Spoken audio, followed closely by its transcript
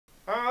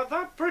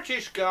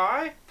British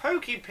guy,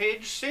 Poké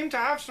Pidge, seemed to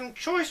have some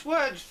choice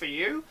words for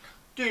you.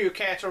 Do you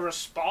care to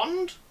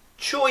respond?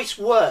 Choice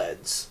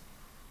words?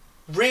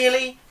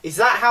 Really? Is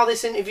that how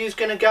this interview's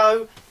going to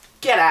go?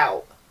 Get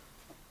out.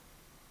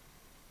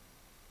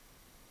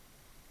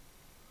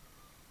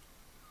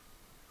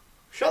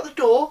 Shut the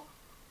door.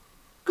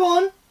 Go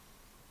on.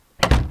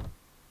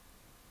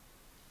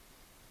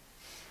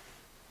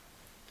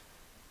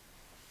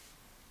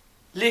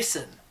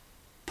 Listen,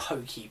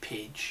 Poké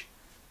Pidge.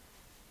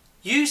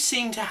 You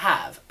seem to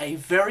have a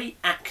very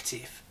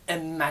active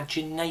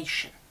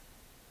imagination.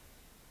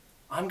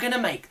 I'm going to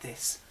make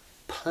this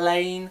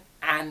plain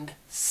and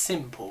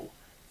simple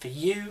for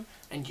you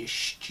and your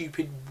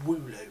stupid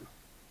wooloo.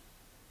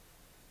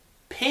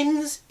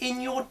 Pins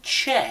in your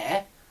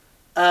chair?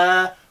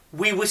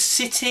 We were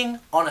sitting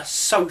on a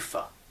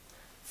sofa.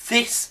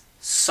 This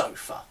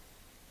sofa.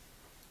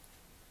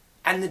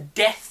 And the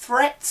death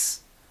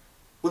threats?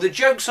 Well, the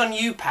joke's on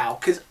you, pal,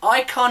 because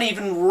I can't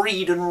even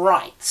read and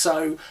write,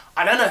 so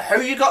I don't know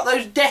who you got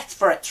those death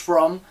threats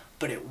from,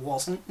 but it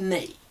wasn't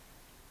me.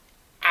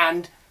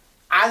 And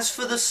as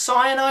for the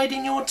cyanide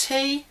in your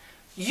tea,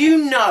 you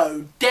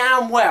know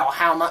damn well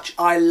how much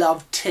I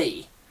love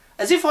tea.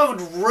 As if I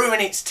would ruin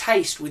its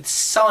taste with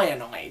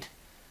cyanide.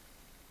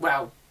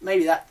 Well,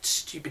 maybe that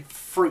stupid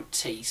fruit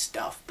tea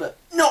stuff, but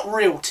not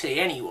real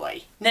tea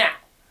anyway. Now,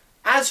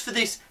 as for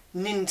this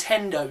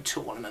Nintendo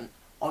tournament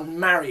on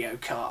Mario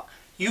Kart,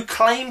 you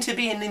claim to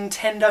be a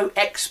Nintendo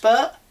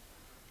expert?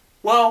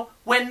 Well,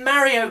 when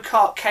Mario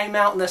Kart came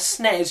out on the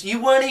SNES,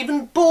 you weren't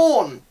even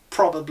born,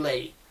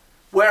 probably.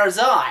 Whereas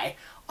I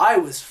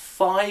was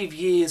 5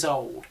 years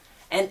old.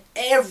 And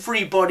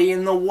everybody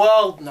in the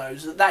world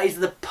knows that that is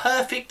the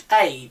perfect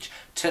age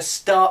to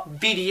start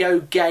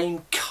video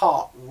game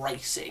kart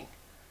racing.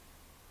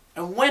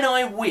 And when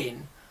I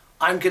win,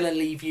 I'm going to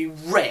leave you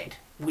red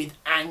with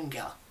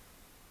anger,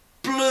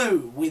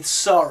 blue with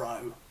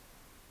sorrow,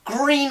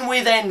 green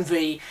with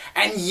envy,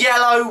 and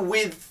yellow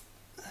with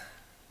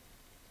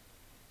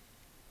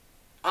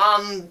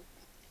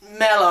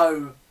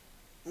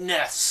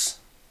unmellowness.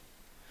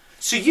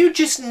 So you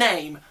just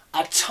name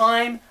a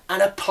time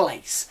and a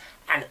place,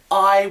 and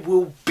I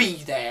will be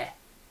there,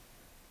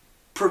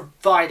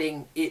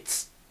 providing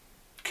it's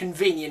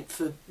convenient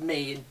for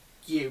me, and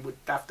you would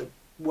have to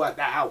work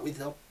that out with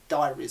the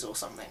diaries or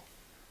something.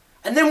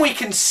 And then we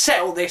can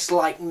settle this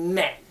like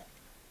men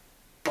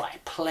by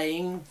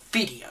playing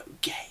video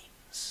games.